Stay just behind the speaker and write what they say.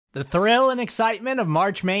The thrill and excitement of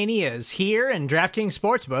March Mania is here, and DraftKings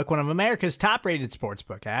Sportsbook, one of America's top-rated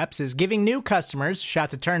sportsbook apps, is giving new customers a shot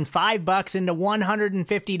to turn $5 into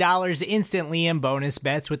 $150 instantly in bonus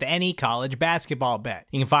bets with any college basketball bet.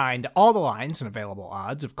 You can find all the lines and available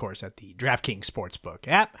odds, of course, at the DraftKings Sportsbook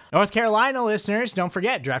app. North Carolina listeners, don't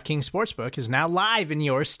forget, DraftKings Sportsbook is now live in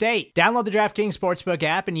your state. Download the DraftKings Sportsbook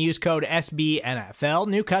app and use code SBNFL.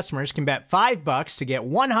 New customers can bet $5 to get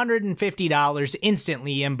 $150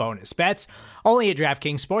 instantly in bonus bets, only at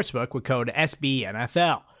DraftKings Sportsbook with code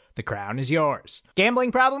SBNFL. The crown is yours.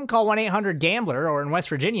 Gambling problem? Call 1-800-GAMBLER, or in West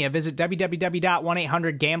Virginia, visit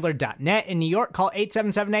www.1800gambler.net. In New York, call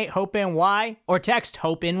 877-8-HOPE-NY or text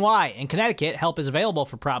HOPE-NY. In Connecticut, help is available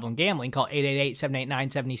for problem gambling. Call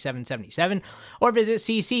 888-789-7777 or visit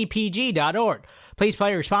ccpg.org. Please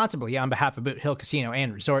play responsibly on behalf of Boot Hill Casino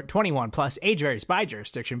and Resort. 21 plus, age varies by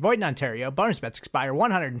jurisdiction. Void in Ontario. Bonus bets expire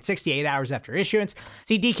 168 hours after issuance.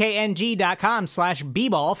 See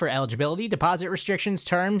dkng.com/bball for eligibility, deposit restrictions,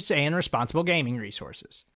 terms, and responsible gaming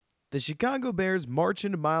resources. The Chicago Bears march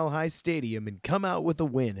into Mile High Stadium and come out with a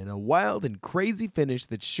win in a wild and crazy finish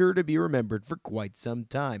that's sure to be remembered for quite some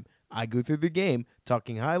time. I go through the game,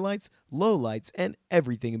 talking highlights, lowlights, and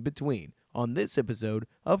everything in between on this episode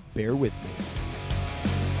of Bear With Me.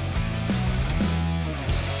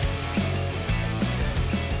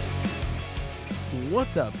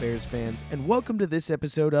 What's up, Bears fans, and welcome to this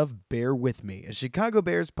episode of Bear With Me, a Chicago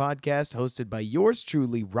Bears podcast hosted by yours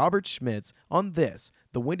truly, Robert Schmitz, on this,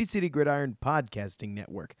 the Windy City Gridiron Podcasting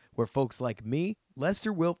Network, where folks like me,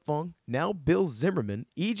 Lester Wiltfong, now Bill Zimmerman,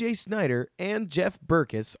 EJ Snyder, and Jeff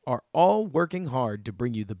Berkes are all working hard to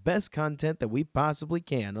bring you the best content that we possibly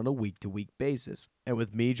can on a week-to-week basis. And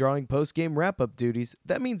with me drawing post-game wrap-up duties,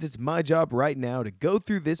 that means it's my job right now to go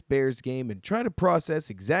through this Bears game and try to process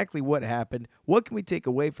exactly what happened, what can we take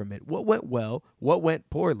away from it, what went well, what went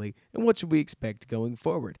poorly, and what should we expect going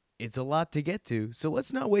forward. It's a lot to get to, so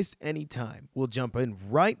let's not waste any time. We'll jump in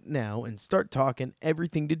right now and start talking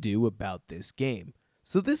everything to do about this game.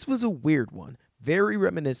 So this was a weird one, very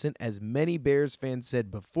reminiscent, as many Bears fans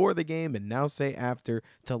said before the game and now say after,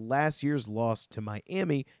 to last year's loss to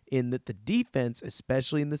Miami, in that the defense,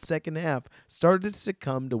 especially in the second half, started to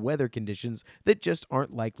succumb to weather conditions that just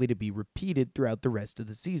aren't likely to be repeated throughout the rest of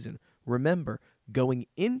the season. Remember, going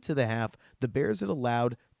into the half, the Bears had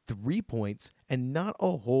allowed 3 points and not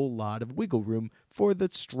a whole lot of wiggle room for the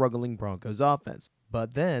struggling Broncos offense.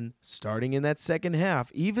 But then, starting in that second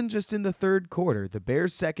half, even just in the third quarter, the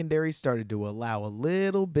Bears secondary started to allow a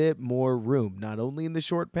little bit more room, not only in the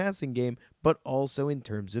short passing game, but also in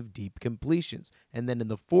terms of deep completions. And then in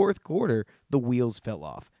the fourth quarter, the wheels fell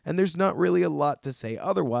off. And there's not really a lot to say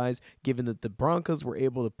otherwise, given that the Broncos were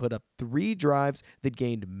able to put up 3 drives that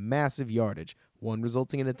gained massive yardage. One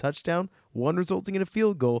resulting in a touchdown, one resulting in a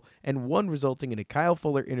field goal, and one resulting in a Kyle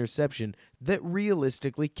Fuller interception that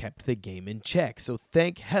realistically kept the game in check. So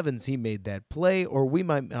thank heavens he made that play, or we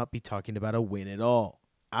might not be talking about a win at all.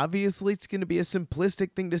 Obviously, it's going to be a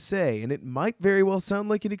simplistic thing to say, and it might very well sound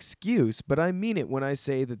like an excuse, but I mean it when I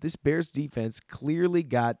say that this Bears defense clearly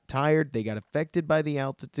got tired, they got affected by the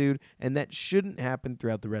altitude, and that shouldn't happen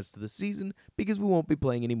throughout the rest of the season because we won't be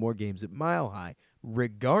playing any more games at Mile High.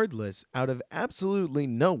 Regardless, out of absolutely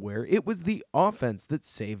nowhere, it was the offense that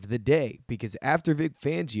saved the day, because after Vic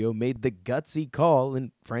Fangio made the gutsy call,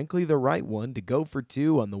 and frankly the right one, to go for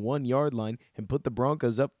 2 on the 1-yard line and put the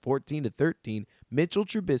Broncos up 14-13, Mitchell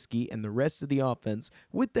Trubisky and the rest of the offense,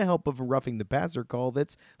 with the help of a roughing the passer call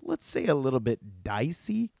that's, let's say, a little bit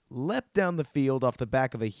dicey, leapt down the field off the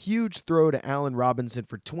back of a huge throw to Allen Robinson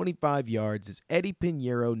for 25 yards as Eddie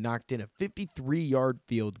Pinheiro knocked in a 53-yard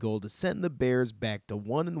field goal to send the Bears back to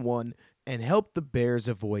 1-1 and help the Bears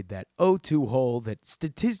avoid that 0-2 hole that,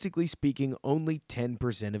 statistically speaking, only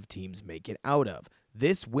 10% of teams make it out of.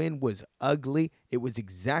 This win was ugly. It was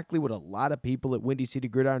exactly what a lot of people at Windy City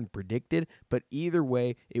Gridiron predicted, but either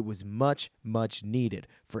way, it was much, much needed.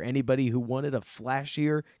 For anybody who wanted a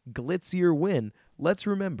flashier, glitzier win, let's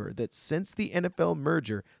remember that since the NFL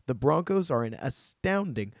merger, the Broncos are an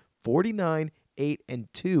astounding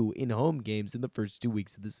 49-8-2 in home games in the first 2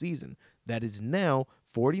 weeks of the season. That is now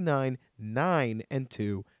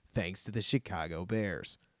 49-9-2 thanks to the Chicago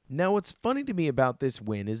Bears. Now, what's funny to me about this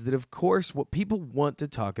win is that, of course, what people want to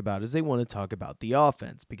talk about is they want to talk about the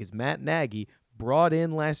offense, because Matt Nagy, brought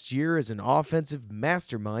in last year as an offensive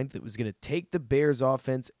mastermind that was going to take the Bears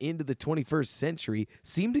offense into the 21st century,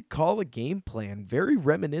 seemed to call a game plan very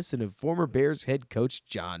reminiscent of former Bears head coach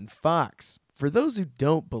John Fox. For those who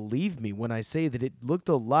don't believe me when I say that it looked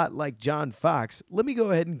a lot like John Fox, let me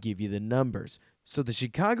go ahead and give you the numbers. So the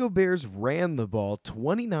Chicago Bears ran the ball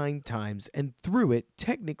 29 times and threw it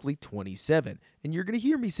technically 27. And you're going to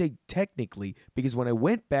hear me say technically because when I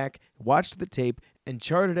went back, watched the tape, and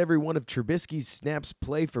charted every one of Trubisky's snaps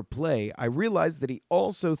play for play, I realized that he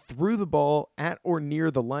also threw the ball at or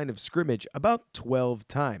near the line of scrimmage about 12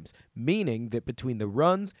 times, meaning that between the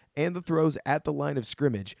runs and the throws at the line of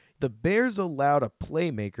scrimmage, the Bears allowed a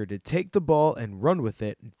playmaker to take the ball and run with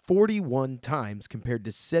it 41 times compared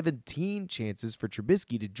to 17 chances for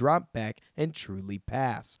Trubisky to drop back and truly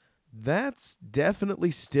pass. That's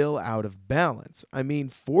definitely still out of balance. I mean,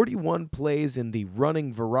 41 plays in the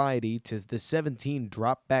running variety to the 17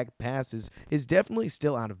 drop back passes is definitely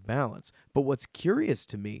still out of balance. But what's curious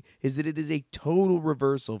to me is that it is a total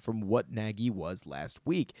reversal from what Nagy was last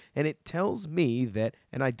week. And it tells me that,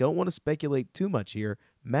 and I don't want to speculate too much here,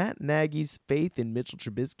 Matt Nagy's faith in Mitchell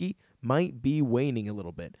Trubisky might be waning a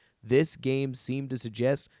little bit. This game seemed to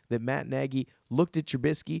suggest that Matt Nagy looked at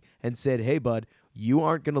Trubisky and said, hey, bud, you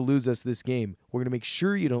aren't going to lose us this game. We're going to make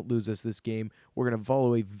sure you don't lose us this game. We're going to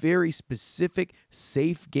follow a very specific,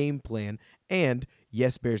 safe game plan. And,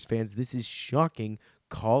 yes, Bears fans, this is shocking.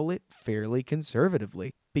 Call it fairly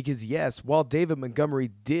conservatively. Because yes, while David Montgomery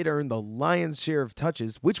did earn the lion's share of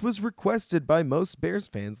touches, which was requested by most Bears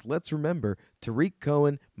fans, let's remember, Tariq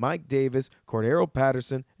Cohen, Mike Davis, Cordero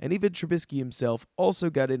Patterson, and even Trubisky himself also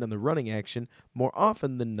got in on the running action more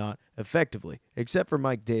often than not effectively, except for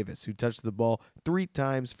Mike Davis, who touched the ball 3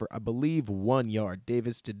 times for, I believe, 1 yard.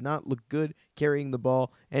 Davis did not look good carrying the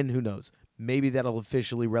ball, and who knows, maybe that'll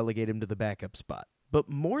officially relegate him to the backup spot. But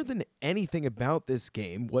more than anything about this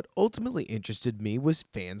game, what ultimately interested me was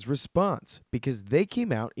fans' response, because they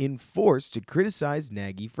came out in force to criticize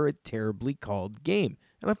Nagy for a terribly called game.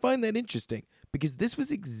 And I find that interesting, because this was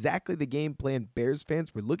exactly the game plan Bears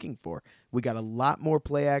fans were looking for. We got a lot more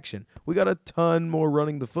play action. We got a ton more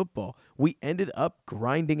running the football. We ended up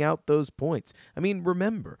grinding out those points. I mean,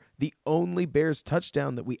 remember, the only Bears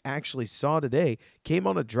touchdown that we actually saw today came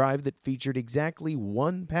on a drive that featured exactly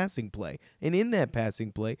 1 passing play. And in that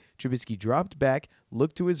passing play, Trubisky dropped back,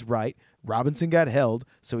 looked to his right, Robinson got held,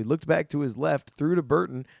 so he looked back to his left, threw to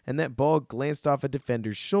Burton, and that ball glanced off a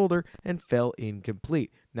defender's shoulder and fell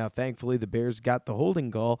incomplete. Now, thankfully, the Bears got the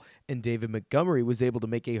holding call, and David Montgomery was able to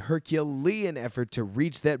make a Herculean effort to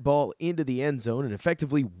reach that ball into the end zone and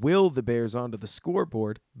effectively will the Bears onto the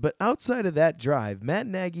scoreboard. But outside of that drive, Matt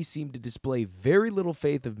Nagy seemed to display very little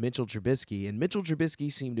faith of Mitchell Trubisky, and Mitchell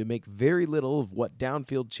Trubisky seemed to make very little of what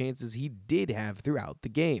downfield chances he did have throughout the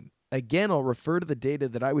game. Again, I'll refer to the data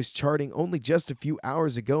that I was charting only just a few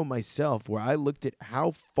hours ago myself, where I looked at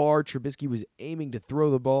how far Trubisky was aiming to throw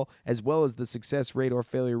the ball, as well as the success rate or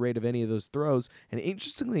failure rate of any of those throws. And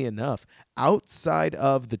interestingly enough, outside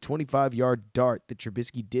of the 25-yard dart that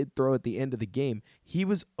Trubisky did throw at the end of the game, he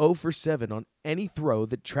was 0 for 7 on any throw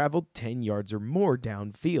that traveled 10 yards or more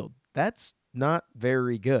downfield. That's not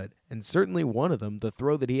very good. And certainly one of them, the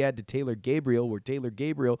throw that he had to Taylor Gabriel, where Taylor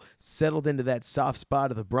Gabriel settled into that soft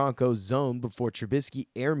spot of the Broncos zone before Trubisky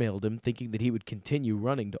airmailed him, thinking that he would continue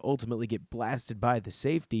running to ultimately get blasted by the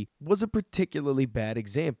safety, was a particularly bad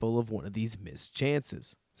example of one of these missed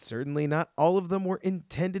chances. Certainly not all of them were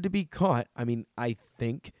intended to be caught. I mean, I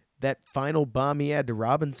think that final bomb he had to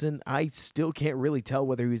Robinson, I still can't really tell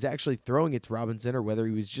whether he was actually throwing it to Robinson or whether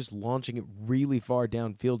he was just launching it really far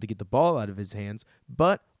downfield to get the ball out of his hands.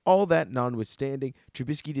 But all that notwithstanding,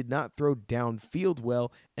 Trubisky did not throw downfield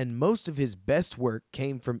well, and most of his best work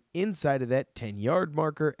came from inside of that 10-yard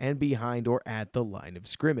marker and behind or at the line of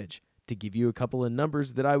scrimmage. To give you a couple of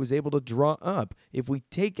numbers that I was able to draw up, if we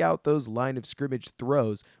take out those line of scrimmage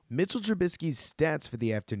throws, Mitchell Trubisky's stats for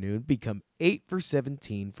the afternoon become 8 for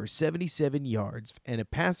 17 for 77 yards and a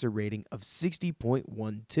passer rating of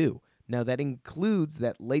 60.12. Now, that includes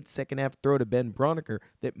that late second half throw to Ben Braunecker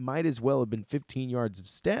that might as well have been 15 yards of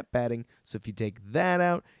stat padding. So if you take that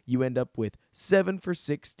out, you end up with 7 for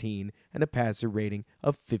 16 and a passer rating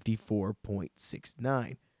of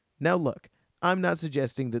 54.69. Now, look, I'm not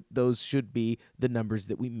suggesting that those should be the numbers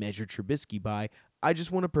that we measure Trubisky by. I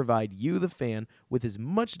just want to provide you, the fan, with as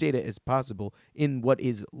much data as possible in what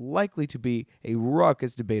is likely to be a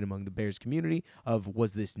raucous debate among the Bears community of,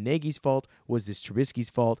 was this Nagy's fault? Was this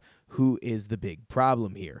Trubisky's fault? Who is the big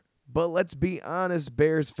problem here? But let's be honest,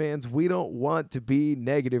 Bears fans, we don't want to be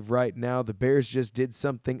negative right now. The Bears just did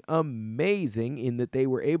something amazing in that they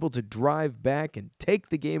were able to drive back and take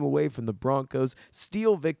the game away from the Broncos,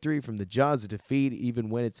 steal victory from the jaws of defeat, even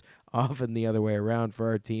when it's often the other way around for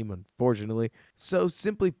our team, unfortunately. So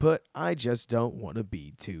simply put, I just don't want to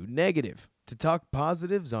be too negative. To talk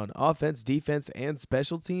positives on offense, defense, and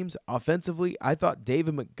special teams, offensively, I thought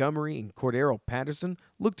David Montgomery and Cordero Patterson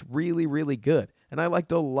looked really, really good. And I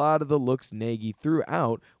liked a lot of the looks Nagy threw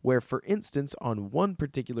out, where, for instance, on one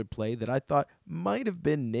particular play that I thought might have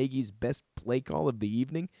been Nagy's best play call of the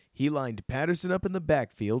evening, he lined Patterson up in the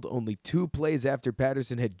backfield only 2 plays after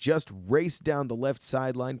Patterson had just raced down the left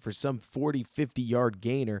sideline for some 40-50 yard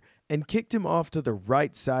gainer and kicked him off to the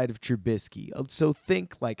right side of Trubisky. So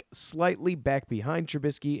think like slightly back behind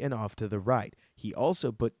Trubisky and off to the right. He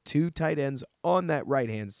also put 2 tight ends on that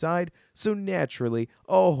right-hand side, so naturally,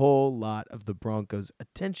 a whole lot of the Broncos'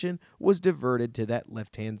 attention was diverted to that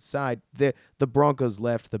left-hand side. The Broncos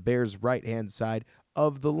left, the Bears' right-hand side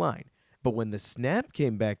of the line. But when the snap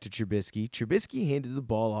came back to Trubisky handed the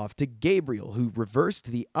ball off to Gabriel, who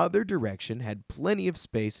reversed the other direction, had plenty of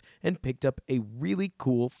space, and picked up a really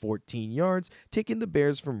cool 14 yards, taking the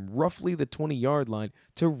Bears from roughly the 20-yard line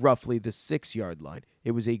to roughly the 6-yard line.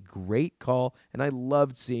 It was a great call, and I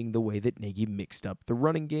loved seeing the way that Nagy mixed up the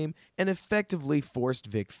running game and effectively forced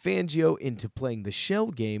Vic Fangio into playing the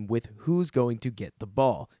shell game with who's going to get the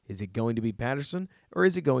ball. Is it going to be Patterson, or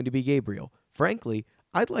is it going to be Gabriel? Frankly,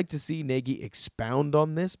 I'd like to see Nagy expound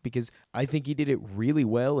on this because I think he did it really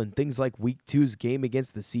well in things like Week 2's game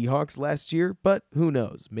against the Seahawks last year, but who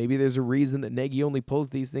knows? Maybe there's a reason that Nagy only pulls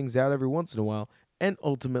these things out every once in a while, and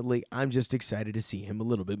ultimately, I'm just excited to see him a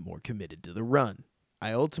little bit more committed to the run.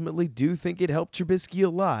 I ultimately do think it helped Trubisky a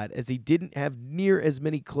lot, as he didn't have near as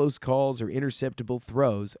many close calls or interceptable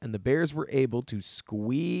throws, and the Bears were able to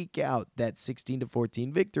squeak out that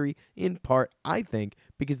 16-14 victory, in part, I think,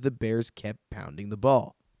 because the Bears kept pounding the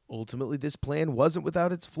ball. Ultimately, this plan wasn't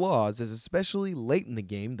without its flaws, as especially late in the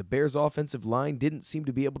game, the Bears' offensive line didn't seem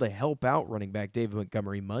to be able to help out running back David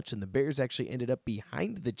Montgomery much, and the Bears actually ended up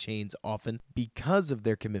behind the chains often because of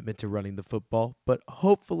their commitment to running the football, but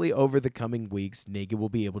hopefully over the coming weeks, Nagy will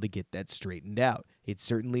be able to get that straightened out. It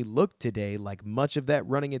certainly looked today like much of that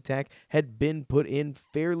running attack had been put in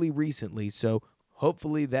fairly recently, so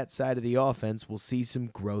hopefully that side of the offense will see some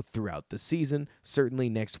growth throughout the season. Certainly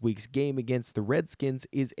next week's game against the Redskins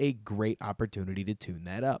is a great opportunity to tune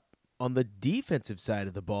that up. On the defensive side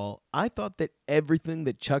of the ball, I thought that everything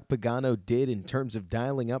that Chuck Pagano did in terms of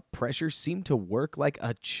dialing up pressure seemed to work like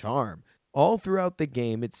a charm. All throughout the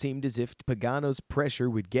game, it seemed as if Pagano's pressure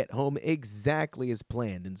would get home exactly as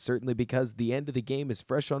planned, and certainly because the end of the game is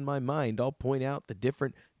fresh on my mind, I'll point out the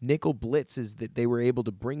different nickel blitzes that they were able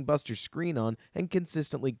to bring Buster Skrine on and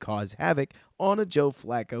consistently cause havoc on a Joe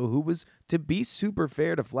Flacco who was, to be super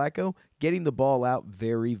fair to Flacco, getting the ball out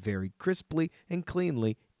very, very crisply and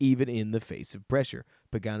cleanly, even in the face of pressure.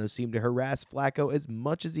 Pagano seemed to harass Flacco as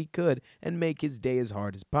much as he could and make his day as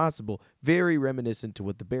hard as possible, very reminiscent to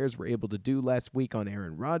what the Bears were able to do last week on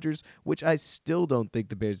Aaron Rodgers, which I still don't think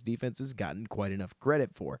the Bears' defense has gotten quite enough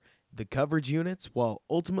credit for. The coverage units, while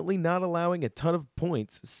ultimately not allowing a ton of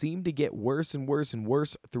points, seemed to get worse and worse and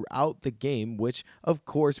worse throughout the game, which, of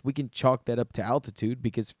course, we can chalk that up to altitude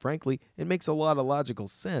because, frankly, it makes a lot of logical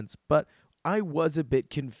sense, but I was a bit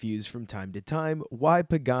confused from time to time why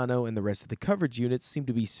Pagano and the rest of the coverage units seem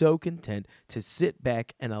to be so content to sit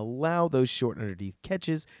back and allow those short underneath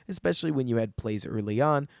catches, especially when you had plays early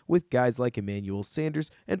on with guys like Emmanuel Sanders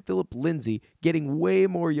and Phillip Lindsay getting way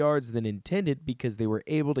more yards than intended because they were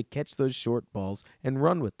able to catch those short balls and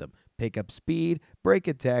run with them. Pick up speed, break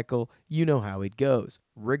a tackle, you know how it goes.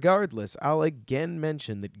 Regardless, I'll again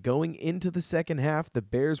mention that going into the second half, the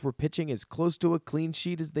Bears were pitching as close to a clean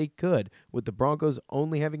sheet as they could, with the Broncos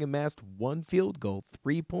only having amassed 1 field goal,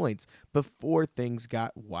 3 points, before things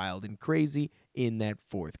got wild and crazy in that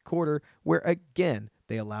fourth quarter, where again,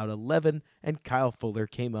 they allowed 11, and Kyle Fuller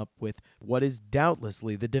came up with what is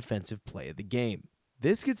doubtlessly the defensive play of the game.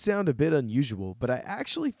 This could sound a bit unusual, but I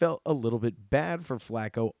actually felt a little bit bad for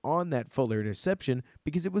Flacco on that Fuller interception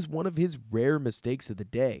because it was one of his rare mistakes of the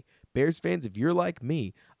day. Bears fans, if you're like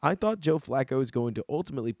me, I thought Joe Flacco was going to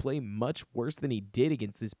ultimately play much worse than he did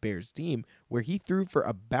against this Bears team, where he threw for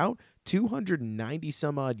about 290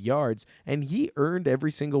 some odd yards, and he earned every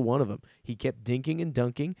single one of them. He kept dinking and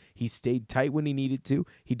dunking. He stayed tight when he needed to.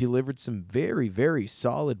 He delivered some very, very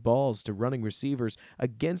solid balls to running receivers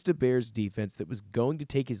against a Bears defense that was going to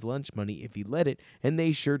take his lunch money if he let it, and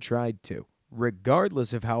they sure tried to.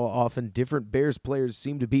 Regardless of how often different Bears players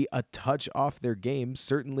seem to be a touch off their game,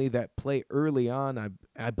 certainly that play early on,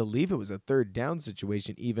 I believe it was a third down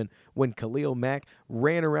situation even, when Khalil Mack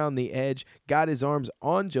ran around the edge, got his arms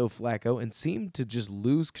on Joe Flacco, and seemed to just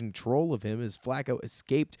lose control of him as Flacco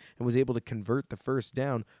escaped and was able to convert the first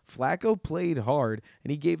down. Flacco played hard,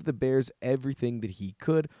 and he gave the Bears everything that he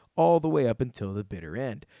could, all the way up until the bitter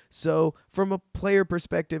end. So from a player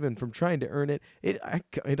perspective and from trying to earn it,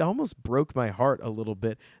 it almost broke my heart a little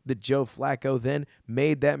bit that Joe Flacco then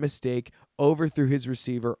made that mistake, overthrew his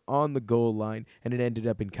receiver on the goal line, and it ended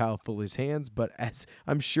up in Kyle Fuller's hands. But as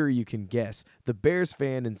I'm sure you can guess, the Bears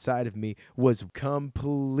fan inside of me was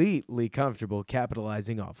completely comfortable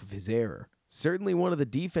capitalizing off of his error. Certainly one of the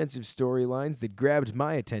defensive storylines that grabbed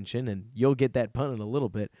my attention, and you'll get that pun in a little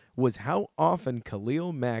bit, was how often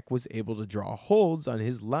Khalil Mack was able to draw holds on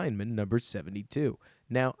his lineman number 72.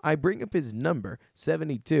 Now, I bring up his number,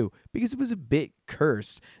 72, because it was a bit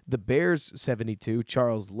cursed. The Bears' 72,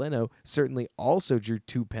 Charles Leno, certainly also drew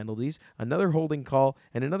 2 penalties, another holding call,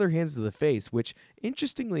 and another hands to the face, which,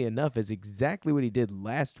 interestingly enough, is exactly what he did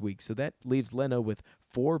last week. So that leaves Leno with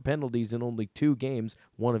 4 penalties in only 2 games,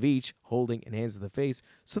 1 of each, holding and hands to the face.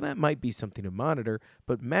 So that might be something to monitor,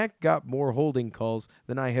 but Mack got more holding calls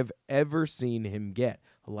than I have ever seen him get.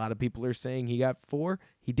 A lot of people are saying he got 4.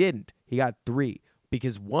 He didn't. He got 3.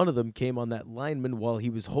 Because one of them came on that lineman while he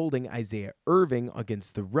was holding Isaiah Irving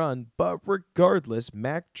against the run. But regardless,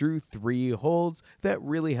 Mack drew 3 holds. That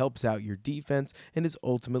really helps out your defense and is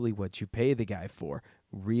ultimately what you pay the guy for.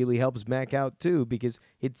 Really helps Mack out too, because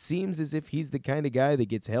it seems as if he's the kind of guy that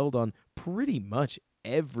gets held on pretty much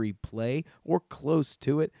every play or close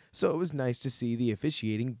to it. So it was nice to see the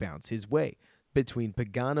officiating bounce his way. Between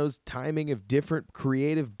Pagano's timing of different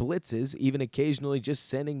creative blitzes, even occasionally just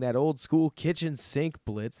sending that old school kitchen sink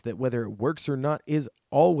blitz that whether it works or not is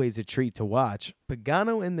always a treat to watch,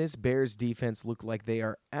 Pagano and this Bears defense look like they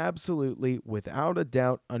are absolutely, without a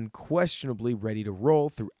doubt, unquestionably ready to roll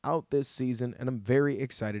throughout this season, and I'm very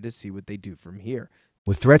excited to see what they do from here.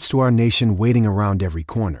 With threats to our nation waiting around every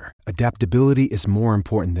corner, adaptability is more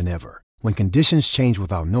important than ever. When conditions change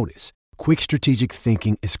without notice, quick strategic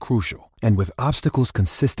thinking is crucial. And with obstacles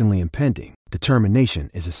consistently impending,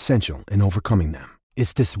 determination is essential in overcoming them.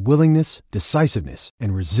 It's this willingness, decisiveness,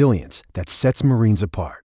 and resilience that sets Marines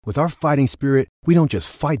apart. With our fighting spirit, we don't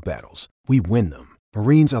just fight battles, we win them.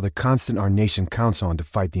 Marines are the constant our nation counts on to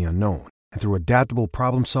fight the unknown. And through adaptable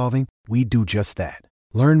problem solving, we do just that.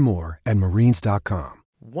 Learn more at marines.com.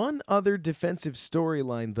 One other defensive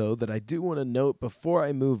storyline, though, that I do want to note before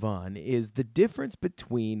I move on is the difference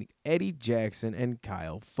between Eddie Jackson and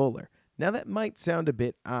Kyle Fuller. Now, that might sound a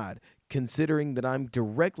bit odd, considering that I'm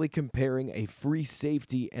directly comparing a free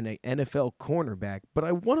safety and an NFL cornerback, but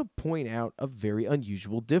I want to point out a very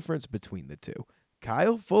unusual difference between the two.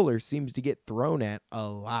 Kyle Fuller seems to get thrown at a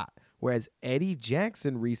lot, whereas Eddie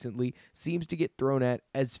Jackson recently seems to get thrown at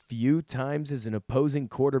as few times as an opposing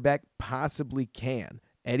quarterback possibly can.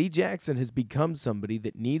 Eddie Jackson has become somebody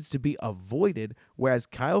that needs to be avoided, whereas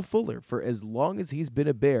Kyle Fuller, for as long as he's been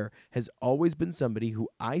a Bear, has always been somebody who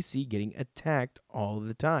I see getting attacked all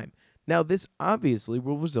the time. Now, this obviously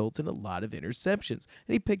will result in a lot of interceptions,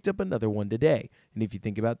 and he picked up another one today. And if you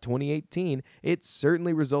think about 2018, it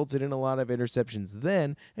certainly resulted in a lot of interceptions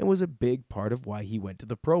then and was a big part of why he went to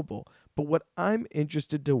the Pro Bowl. But what I'm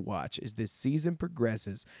interested to watch as this season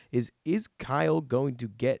progresses is Kyle going to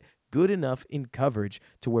get good enough in coverage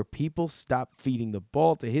to where people stop feeding the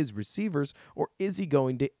ball to his receivers, or is he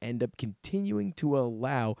going to end up continuing to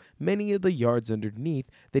allow many of the yards underneath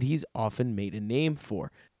that he's often made a name for?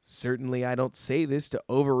 Certainly, I don't say this to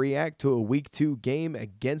overreact to a Week 2 game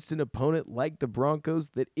against an opponent like the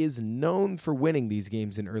Broncos that is known for winning these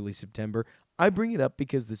games in early September. I bring it up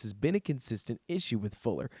because this has been a consistent issue with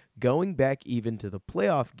Fuller, going back even to the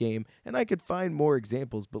playoff game, and I could find more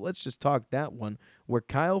examples, but let's just talk that one, where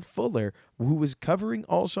Kyle Fuller, who was covering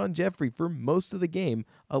Alshon Jeffrey for most of the game,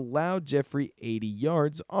 allowed Jeffrey 80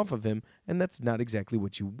 yards off of him, and that's not exactly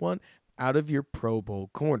what you want out of your Pro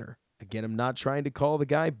Bowl corner. Again, I'm not trying to call the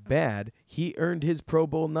guy bad. He earned his Pro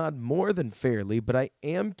Bowl nod more than fairly, but I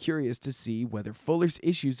am curious to see whether Fuller's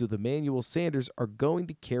issues with Emmanuel Sanders are going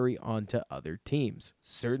to carry on to other teams.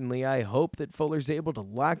 Certainly, I hope that Fuller's able to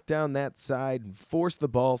lock down that side and force the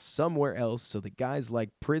ball somewhere else so that guys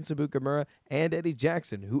like Prince Amukamara and Eddie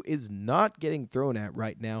Jackson, who is not getting thrown at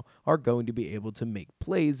right now, are going to be able to make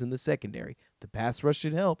plays in the secondary. The pass rush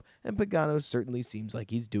should help, and Pagano certainly seems like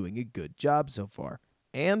he's doing a good job so far.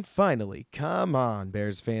 And finally, come on,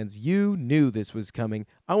 Bears fans, you knew this was coming.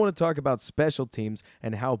 I want to talk about special teams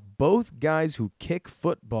and how both guys who kick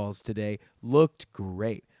footballs today looked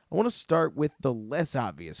great. I want to start with the less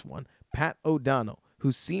obvious one, Pat O'Donnell,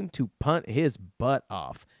 who seemed to punt his butt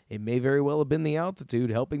off. It may very well have been the altitude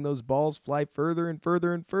helping those balls fly further and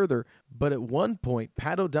further and further, but at one point,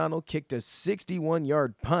 Pat O'Donnell kicked a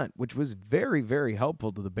 61-yard punt, which was very, very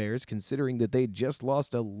helpful to the Bears, considering that they just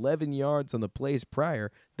lost 11 yards on the plays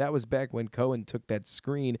prior. That was back when Cohen took that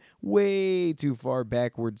screen way too far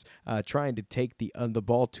backwards, trying to take the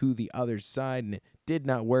ball to the other side, and it did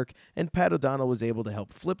not work, and Pat O'Donnell was able to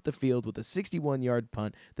help flip the field with a 61-yard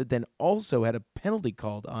punt that then also had a penalty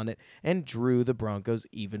called on it and drew the Broncos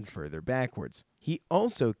even further backwards. He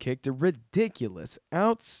also kicked a ridiculous,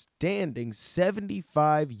 outstanding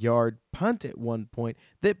 75-yard punt at one point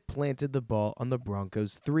that planted the ball on the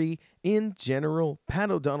Broncos 3. In general, Pat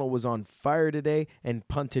O'Donnell was on fire today and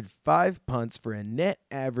punted 5 punts for a net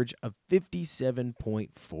average of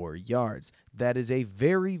 57.4 yards. That is a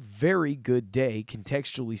very, very good day,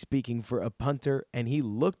 contextually speaking, for a punter, and he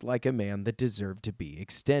looked like a man that deserved to be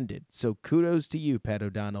extended. So kudos to you, Pat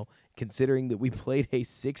O'Donnell. Considering that we played a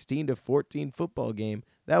 16-14 football game,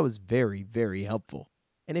 that was very, very helpful.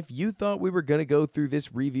 And if you thought we were going to go through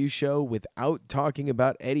this review show without talking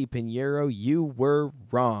about Eddie Piñeiro, you were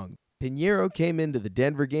wrong. Piñeiro came into the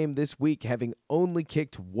Denver game this week having only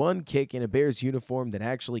kicked one kick in a Bears uniform that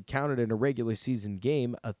actually counted in a regular season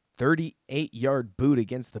game, a 38-yard boot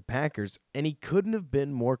against the Packers, and he couldn't have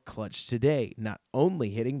been more clutch today, not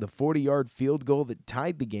only hitting the 40-yard field goal that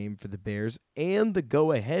tied the game for the Bears and the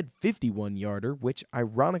go-ahead 51-yarder, which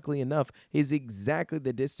ironically enough is exactly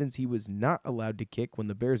the distance he was not allowed to kick when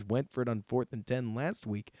the Bears went for it on 4th and 10 last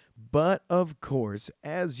week. But of course,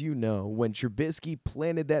 as you know, when Trubisky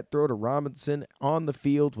planted that throw to Robinson on the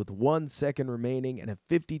field with 1 second remaining and a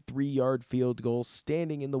 53-yard field goal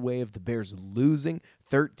standing in the way of the Bears losing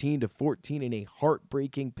 13-14 in a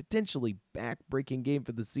heartbreaking, potentially back-breaking game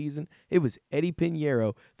for the season, it was Eddie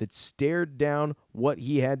Piñeiro that stared down what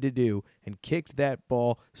he had to do and kicked that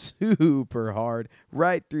ball super hard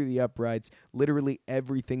right through the uprights. Literally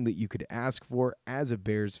everything that you could ask for as a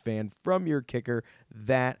Bears fan from your kicker.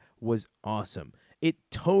 That was awesome. It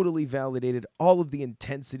totally validated all of the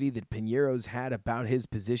intensity that Piñeiro's had about his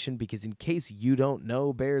position because in case you don't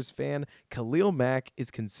know, Bears fan, Khalil Mack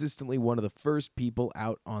is consistently one of the first people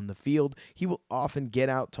out on the field. He will often get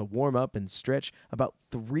out to warm up and stretch about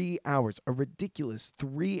 3 hours, a ridiculous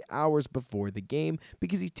 3 hours before the game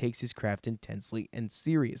because he takes his craft intensely and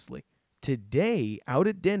seriously. Today, out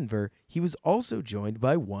at Denver, he was also joined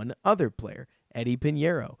by one other player, Eddie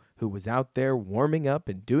Piñeiro, who was out there warming up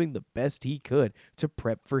and doing the best he could to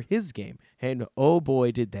prep for his game. And oh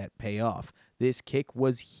boy, did that pay off. This kick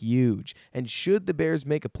was huge. And should the Bears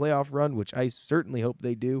make a playoff run, which I certainly hope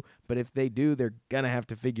they do, but if they do, they're going to have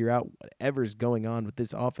to figure out whatever's going on with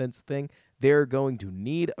this offense thing. They're going to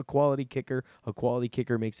need a quality kicker. A quality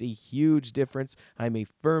kicker makes a huge difference. I'm a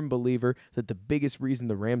firm believer that the biggest reason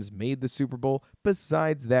the Rams made the Super Bowl,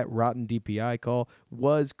 besides that rotten DPI call,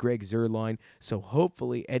 was Greg Zuerlein. So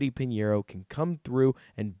hopefully Eddie Piñeiro can come through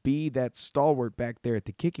and be that stalwart back there at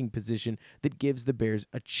the kicking position that gives the Bears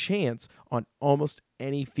a chance on almost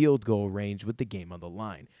any field goal range with the game on the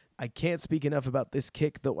line. I can't speak enough about this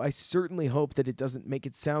kick, though I certainly hope that it doesn't make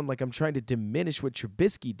it sound like I'm trying to diminish what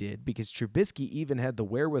Trubisky did, because Trubisky even had the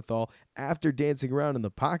wherewithal, after dancing around in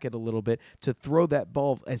the pocket a little bit, to throw that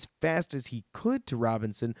ball as fast as he could to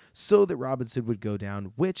Robinson so that Robinson would go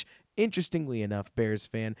down, which, interestingly enough, Bears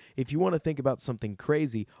fan, if you want to think about something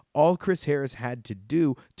crazy, all Chris Harris had to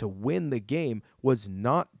do to win the game was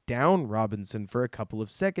not down Robinson for a couple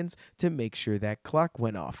of seconds to make sure that clock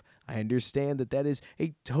went off. I understand that that is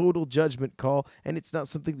a total judgment call, and it's not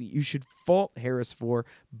something that you should fault Harris for,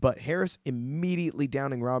 but Harris immediately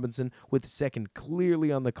downing Robinson with a second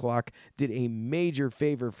clearly on the clock did a major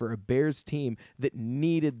favor for a Bears team that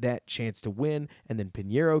needed that chance to win, and then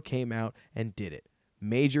Piñeiro came out and did it.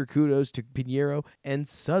 Major kudos to Piñeiro, and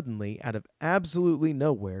suddenly, out of absolutely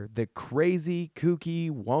nowhere, the crazy, kooky,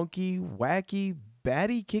 wonky, wacky,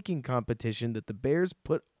 batty kicking competition that the Bears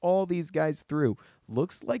put all these guys through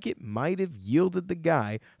looks like it might have yielded the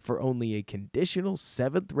guy for only a conditional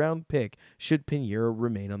 7th round pick should Piñeiro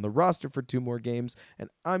remain on the roster for 2 more games, and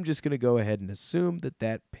I'm just going to go ahead and assume that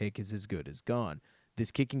that pick is as good as gone.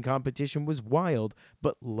 This kicking competition was wild,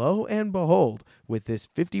 but lo and behold, with this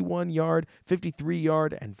 51-yard,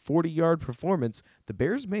 53-yard, and 40-yard performance, the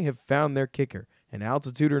Bears may have found their kicker, and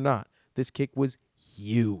altitude or not, this kick was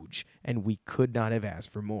huge, and we could not have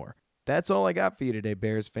asked for more. That's all I got for you today,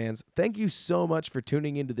 Bears fans. Thank you so much for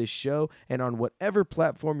tuning into this show, and on whatever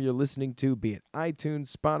platform you're listening to, be it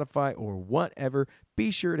iTunes, Spotify, or whatever, be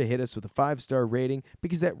sure to hit us with a 5-star rating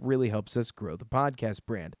because that really helps us grow the podcast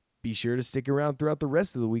brand. Be sure to stick around throughout the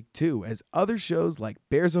rest of the week, too, as other shows like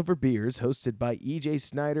Bears Over Beers, hosted by E.J.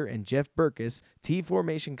 Snyder and Jeff Berkus,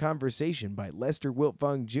 T-Formation Conversation by Lester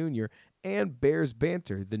Wiltfong Jr., and Bears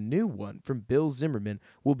Banter, the new one from Bill Zimmerman,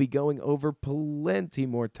 will be going over plenty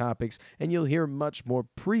more topics, and you'll hear much more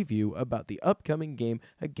preview about the upcoming game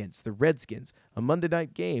against the Redskins, a Monday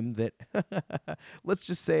night game that, let's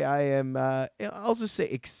just say I'll just say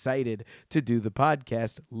excited to do the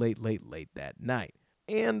podcast late that night.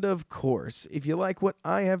 And of course, if you like what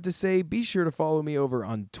I have to say, be sure to follow me over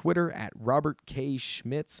on Twitter at Robert K.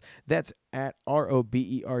 Schmitz. That's at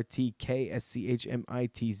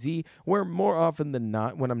RobertKSchmitz, where more often than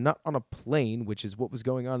not, when I'm not on a plane, which is what was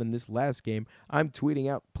going on in this last game, I'm tweeting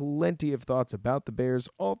out plenty of thoughts about the Bears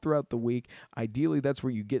all throughout the week. Ideally, that's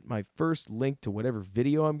where you get my first link to whatever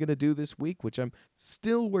video I'm going to do this week, which I'm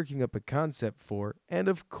still working up a concept for. And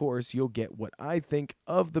of course, you'll get what I think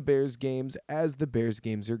of the Bears games as the Bears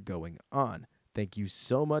games are going on. Thank you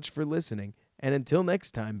so much for listening, and until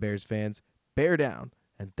next time, Bears fans, bear down.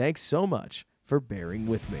 And thanks so much for bearing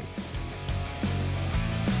with me.